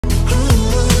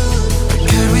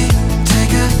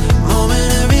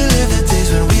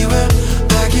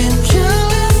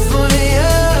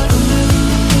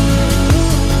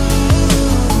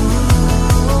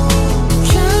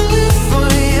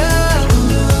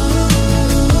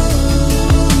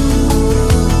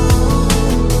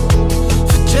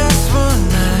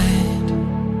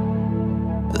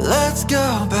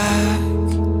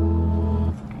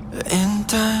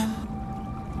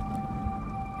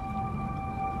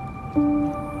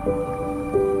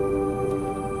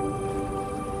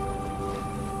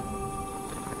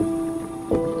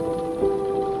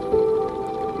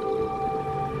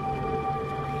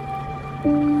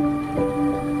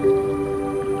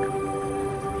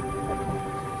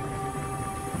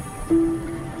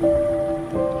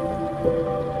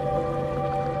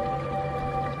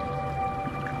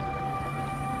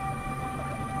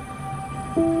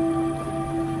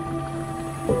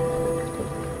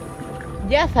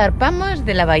Ya zarpamos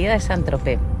de la bahía de Saint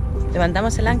Tropez.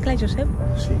 ¿Levantamos el ancla, Josep?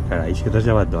 Sí, caray, si t'has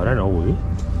llevat d'hora, no, avui?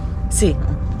 Sí,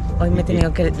 hoy me he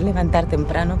tenido que levantar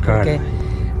temprano porque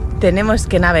tenemos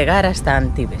que navegar hasta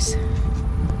Antibes.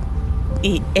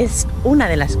 Y es una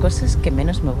de las cosas que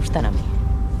menos me gustan a mí.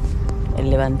 El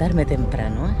levantarme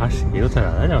temprano, ¿eh? Ah, sí, no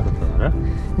t'agrada levantarte d'hora?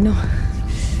 No,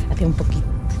 hace un poquito.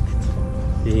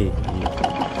 Sí.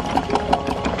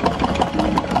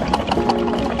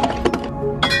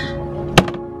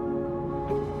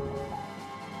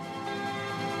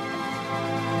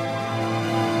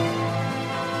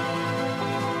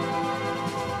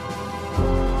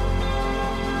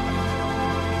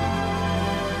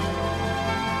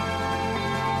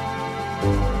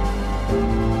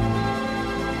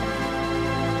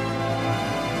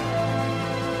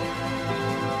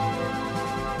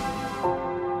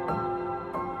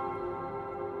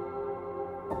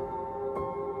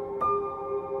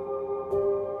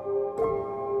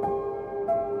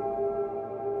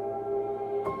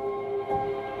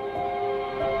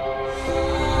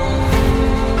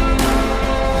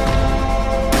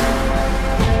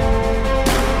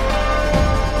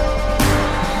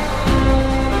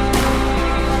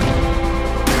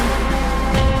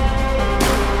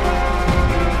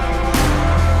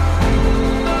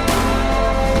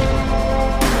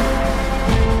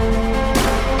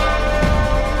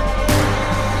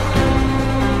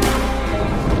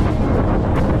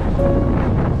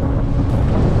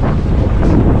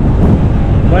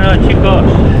 Bueno, chicos,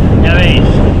 ya veis,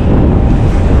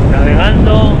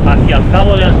 navegando hacia el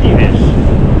Cabo de Antibes.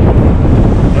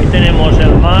 Hoy tenemos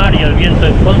el mar y el viento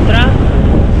en contra.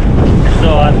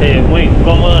 Esto hace muy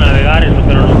incómodo navegar, es lo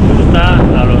que no nos gusta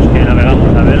a los que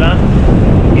navegamos a vela,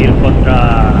 ir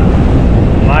contra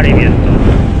mar y viento.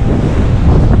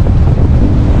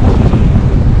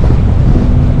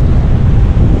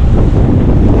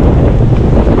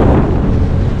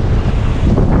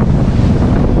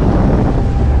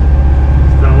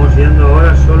 Yendo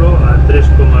ahora solo a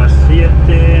 3,7,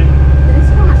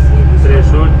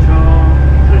 3,8,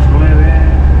 3,9,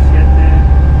 7.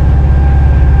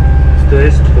 Esto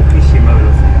es poquísima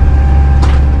velocidad.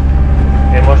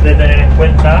 Hemos de tener en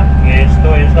cuenta que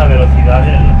esto es la velocidad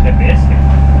del GPS.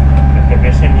 El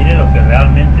GPS mire lo que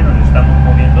realmente nos estamos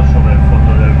moviendo sobre el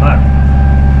fondo del mar.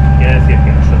 Quiere decir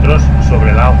que nosotros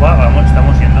sobre el agua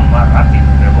estamos yendo más rápido,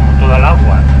 pero como toda el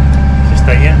agua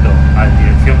está yendo a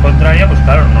dirección contraria, pues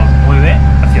claro, nos mueve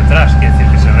hacia atrás, quiere decir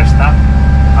que se resta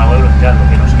algo de velocidad. Lo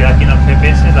que nos queda aquí en el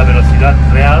GPS es la velocidad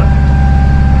real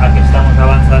a que estamos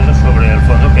avanzando sobre el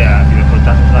fondo, que a fin de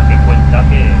cuentas es la que cuenta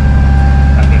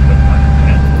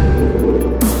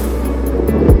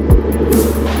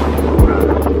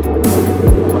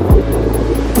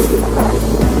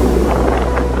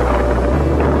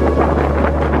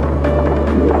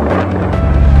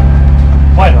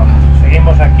Bueno,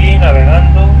 seguimos aquí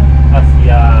navegando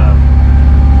hacia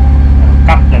el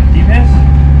Cap de Antibes.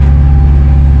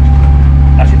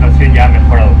 La situación ya ha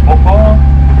mejorado un poco,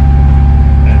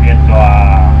 el viento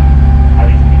ha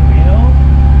disminuido.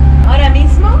 Ahora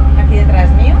mismo, aquí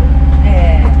detrás mío,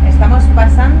 estamos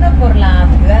pasando por la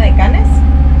ciudad de Cannes,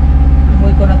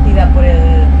 muy conocida por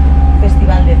el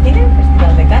Festival de Cine,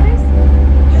 Festival de Cannes.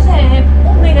 Yo sé,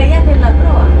 un megayate en la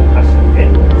proa. Así que...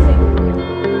 Sí.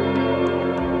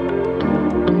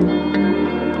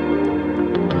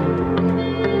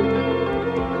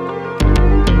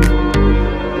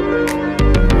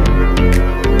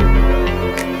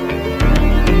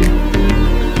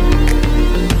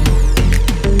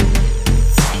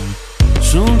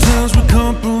 Sometimes we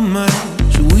compromise,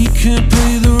 so we can't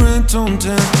pay the rent on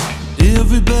time.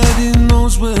 Everybody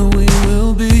knows where we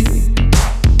will be.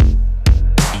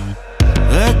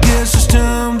 I guess it's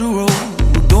time to roll.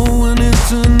 We're going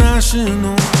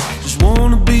international. Just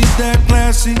wanna be that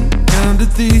classy kind of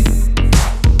thief.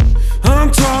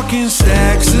 I'm talking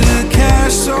stacks of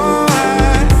cash so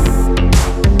high,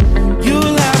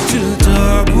 you'll have to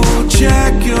double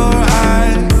check your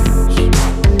eyes.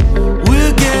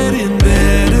 We're getting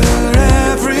better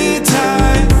every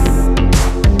time,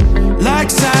 like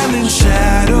silent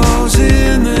shadows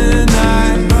in the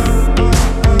night.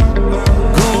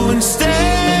 Go and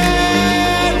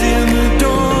stand in the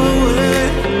doorway,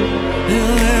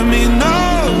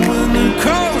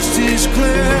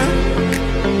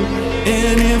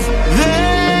 And if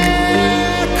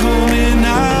they're coming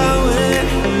our way,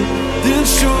 then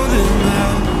show them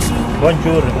how.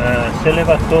 Bonjour, c'est le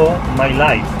bateau My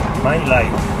Life.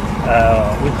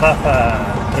 We have a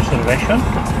reservation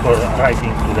for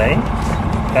arriving today.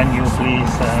 Can you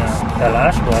please tell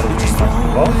us where we must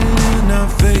go? In our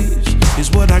face is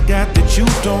what I got that you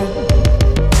don't.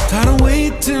 Tired of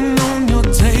waiting on your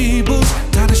tables,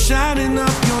 tired of shining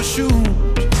up your shoes.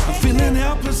 I'm feeling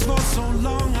helpless for so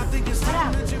long. I think it's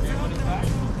time that you feel that.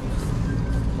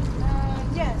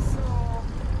 Yes.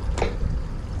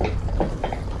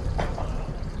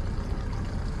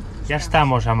 Ya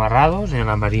estamos amarrados en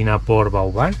la marina por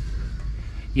Vauban.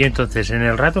 Y entonces, en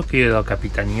el rato que he ido a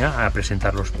Capitanía a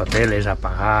presentar los papeles, a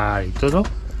pagar y todo,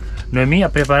 Noemí ha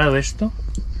preparado esto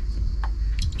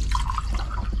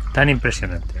tan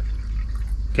impresionante.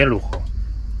 ¡Qué lujo!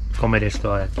 Comer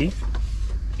esto aquí.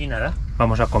 Y nada,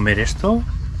 vamos a comer esto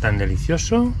tan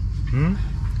delicioso.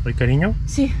 ¿Hoy, cariño?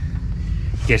 Sí.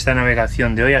 Y esta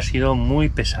navegación de hoy ha sido muy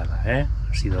pesada, ¿eh?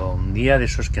 Ha sido un día de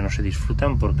esos que no se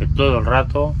disfrutan porque todo el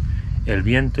rato el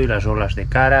viento y las olas de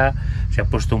cara, se ha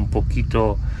puesto un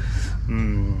poquito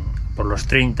por los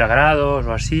 30 grados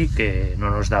o así, que no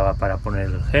nos daba para poner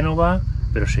el Génova,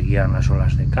 pero seguían las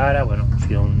olas de cara. Bueno, ha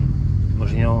sido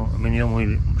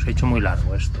se ha hecho muy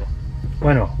largo esto.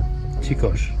 Bueno,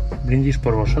 chicos, brindis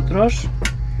por vosotros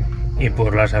y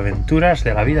por las aventuras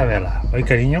de la vida Vela. ¿Hoy,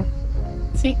 cariño?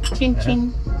 Sí, chin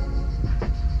chin.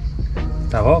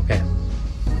 ¿Está o qué?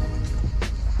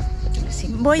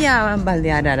 Sí, voy a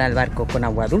baldear ahora el barco con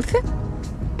agua dulce,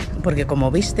 porque como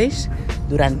visteis,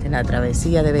 durante la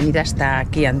travesía de venir hasta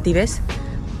aquí Antibes,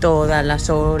 todas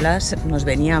las olas nos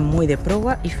venían muy de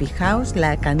proa y fijaos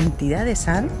la cantidad de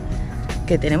sal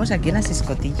que tenemos aquí en las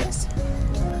escotillas.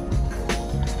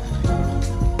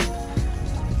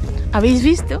 ¿Habéis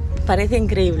visto? Parece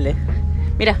increíble.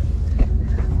 Mira,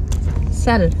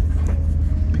 sal.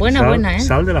 Buena, ¿eh?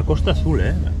 Sal de la Costa Azul,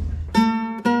 ¿eh?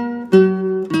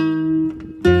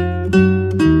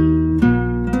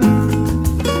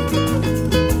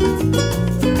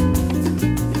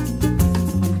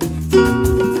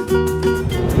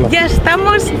 Ya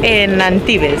estamos en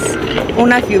Antibes,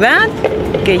 una ciudad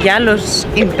que ya los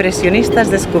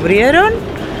impresionistas descubrieron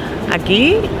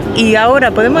aquí, y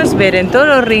ahora podemos ver en todos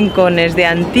los rincones de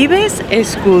Antibes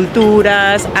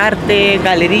esculturas, arte,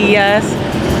 galerías.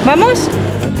 ¿Vamos?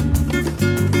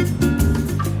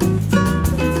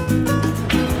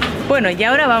 Bueno, y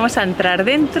ahora vamos a entrar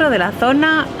dentro de la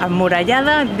zona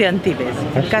amurallada de Antibes,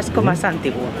 el casco más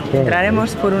antiguo.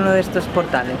 Entraremos por uno de estos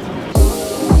portales.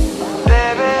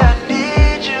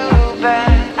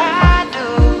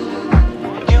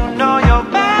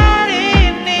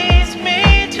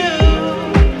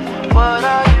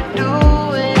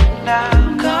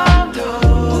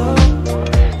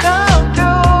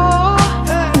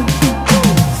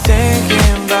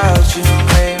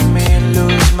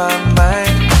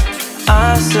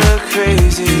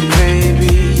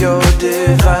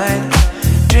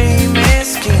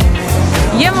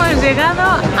 Y hemos llegado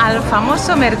al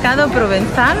famoso mercado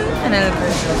provenzal en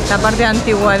la parte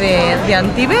antigua de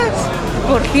Antibes.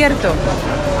 Por cierto,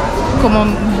 como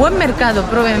buen mercado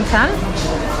provenzal,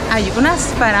 hay unas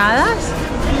paradas,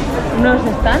 unos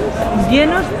stands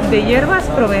llenos de hierbas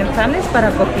provenzales para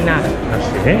cocinar.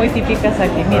 ¿Ah, sí? Muy típicas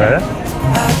aquí, mira.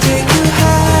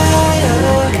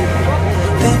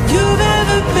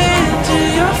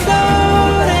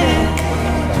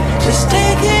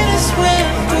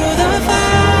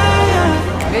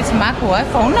 És maco, eh?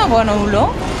 Fa una bona olor.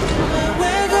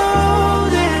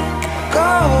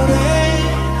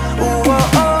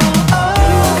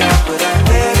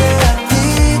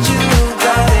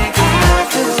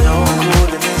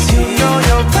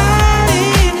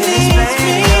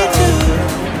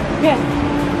 Bien,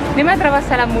 anem a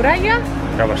travessar la muralla.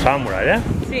 ¿Travesar la muralla?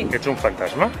 Sí. ¿Que ets un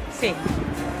fantasma? Sí.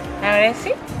 A ver si.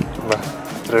 Va,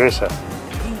 travessa.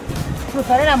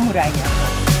 Cruzaré la muralla.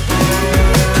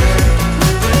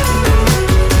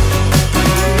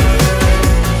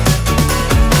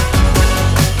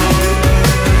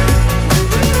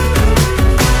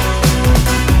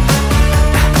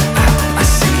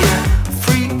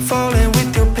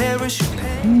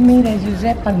 Mira,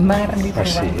 Josep, el mar. Ah,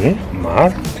 sí?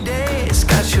 Mar?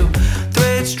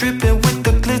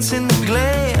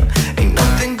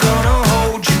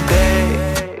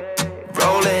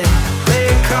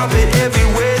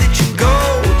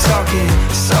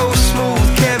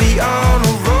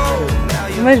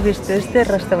 Hemos visto este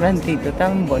restaurantito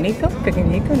tan bonito,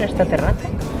 pequeñito, en esta terraza,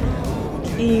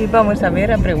 y vamos a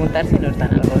ver, a preguntar si nos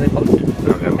dan algo de comer.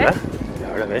 ¿Eh?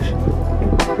 Ahora ves.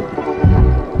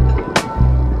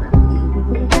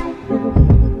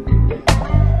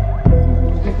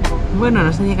 Bueno,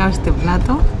 nos ha llegado este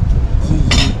plato.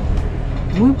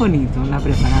 Muy bonito la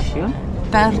preparación.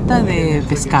 Tarta de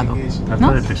pescado, Tarta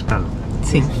 ¿no? de pescado.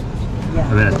 Sí.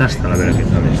 A ver, tasta, a ver qué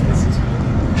tal está.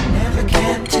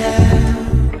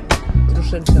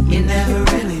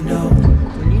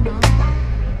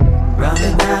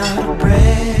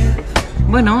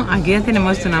 Bueno, aquí ya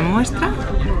tenemos una muestra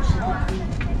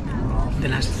de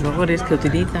las flores que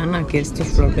utilizan. Aquí estos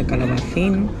flores de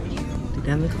calabacín.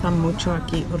 Utilizan mucho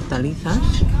aquí hortalizas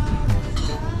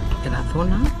de la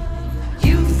zona.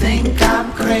 You think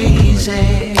I'm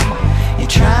crazy. You're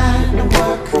trying to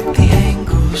work the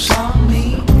angles on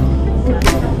me.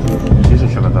 Què és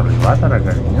això que t'ha arribat ara,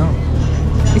 carinyo?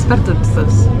 És per tots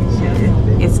dos.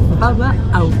 És baba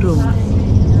au rum.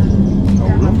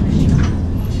 El rom?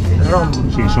 Rom.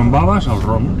 Sí, són baves, el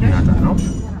rom i nata, no?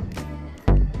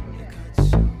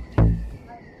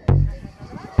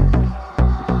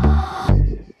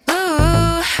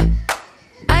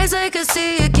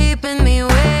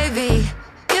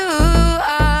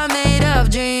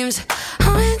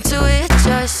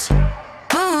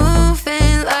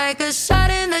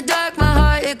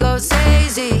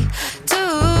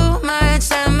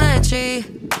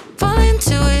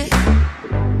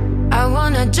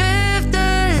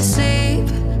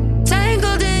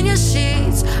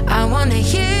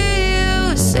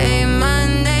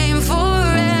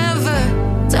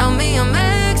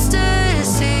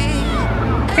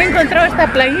 He encontrado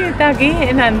esta playita aquí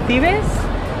en Antibes,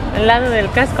 al lado del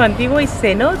casco antiguo, y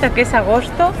se nota que es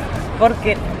agosto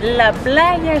porque la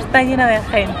playa está llena de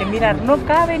gente. Mirad, no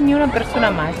cabe ni una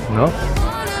persona más. No?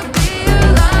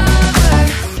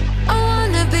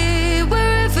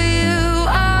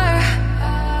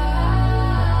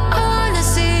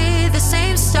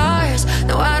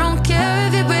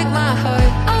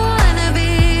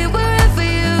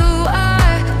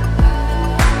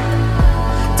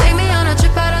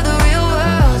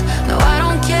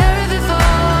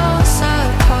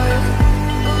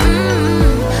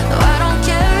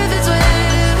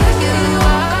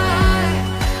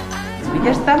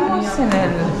 Ya estamos en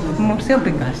el Museo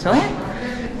Picasso, ¿eh?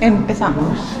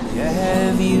 Empezamos.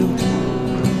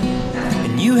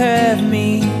 You have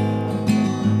me.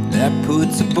 That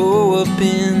puts a bow up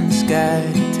in the sky,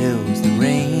 tells the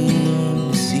rain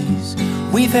to cease.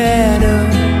 We've had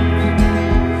up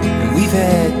and we've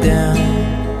had down.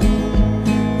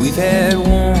 We've had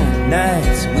warm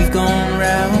nights, we've gone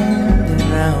round and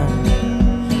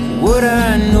round. What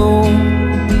I know,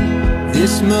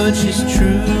 this much is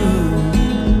true.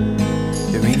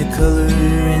 There ain't a color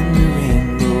in the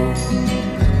rainbow.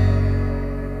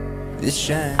 This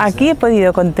shines. Aquí he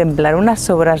podido contemplar unas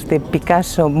obras de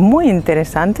Picasso muy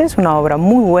interesantes, una obra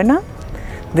muy buena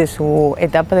de su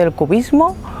etapa del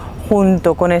cubismo,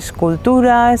 junto con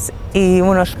esculturas y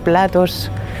unos platos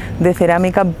de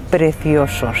cerámica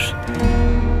preciosos.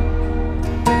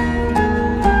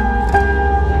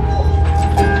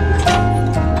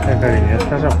 Cariño,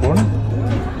 ¿estás a punto?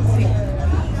 Sí.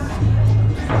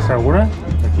 ¿Estás segura?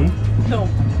 ¿Aquí? No.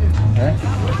 ¿Eh?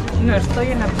 No estoy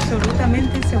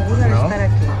absolutamente segura de estar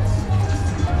aquí.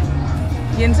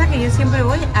 Piensa que yo siempre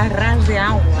voy a ras de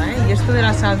agua, ¿eh? Y esto de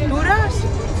las alturas,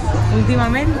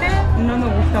 últimamente no me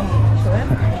gusta mucho, ¿eh?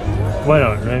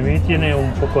 Bueno, Noemí tiene un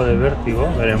poco de vértigo,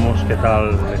 veremos qué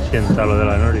tal le sienta lo de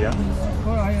la noria.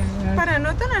 Para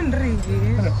no tan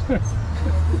Enrique.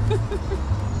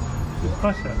 ¿Qué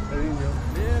pasa, cariño?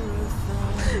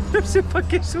 No sé para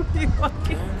qué he subido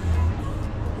aquí.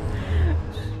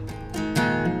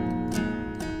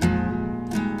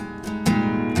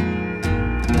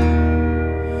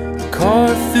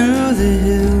 Carved through the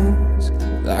hills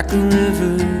like a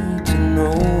river to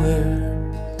nowhere.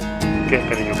 ¿Qué,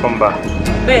 cariño? ¿Cómo va?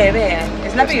 Ve,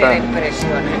 es la primera Está.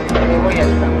 impresión, ¿eh? Luego ya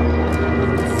está.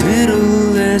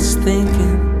 Little less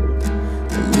thinking,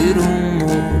 a little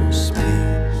more space.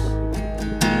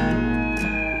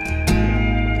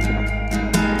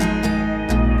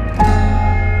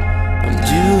 I'm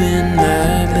doing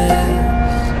my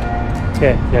best.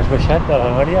 ¿Qué? ¿Ya has baixat a la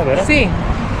noria, Vera? Sí,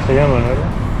 ¿Se llama noria?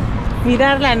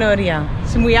 mirar la noria.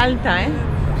 Es muy alta, ¿eh?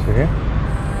 Sí.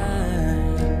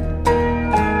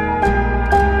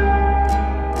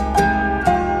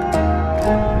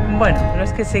 Bueno,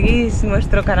 los que seguís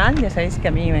nuestro canal ya sabéis que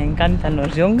a mí me encantan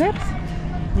los youngers.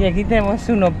 Y aquí tenemos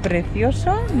uno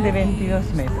precioso de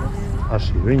 22 metros.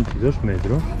 Así, 22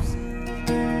 metros.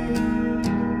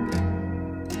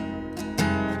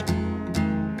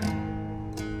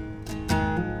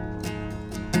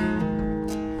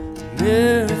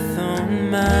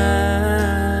 Marathon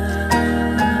mind.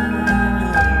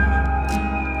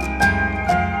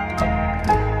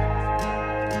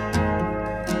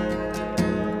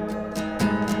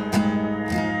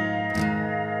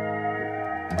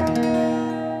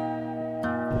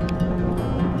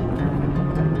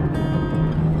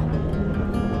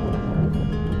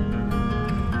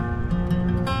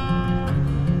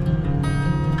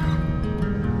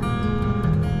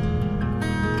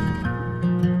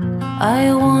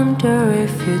 I wonder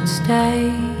if you'd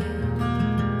stay,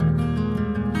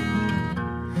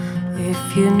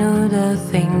 if you knew the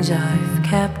things I've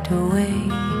kept away.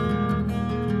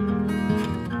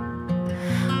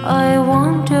 I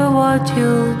wonder what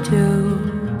you'll do.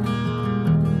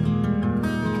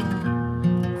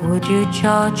 Would you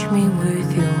charge me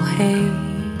with your hate?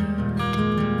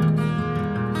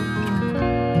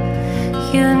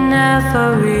 You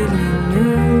never really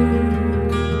knew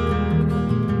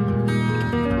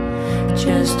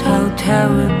just how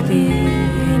terribly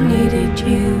I needed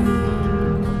you.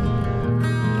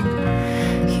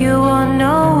 You were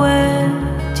nowhere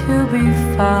to be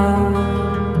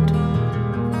found.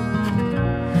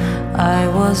 I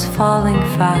was falling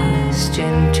fast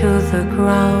into the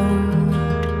ground.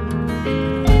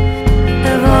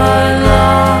 Have I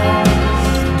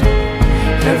lost?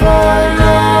 Have I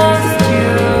lost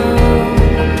you?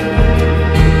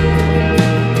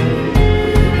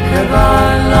 Have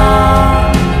I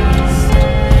lost?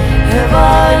 Have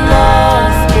I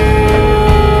lost you?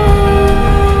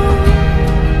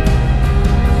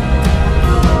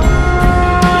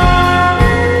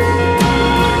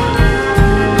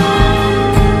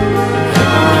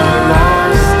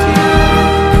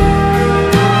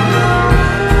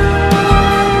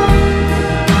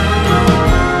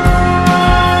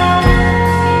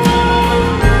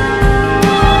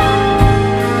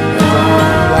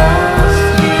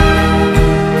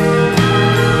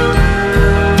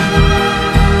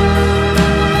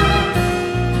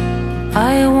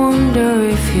 I wonder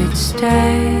if you'd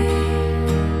stay,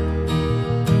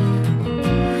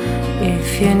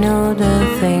 if you knew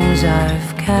the things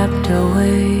I've kept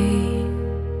away.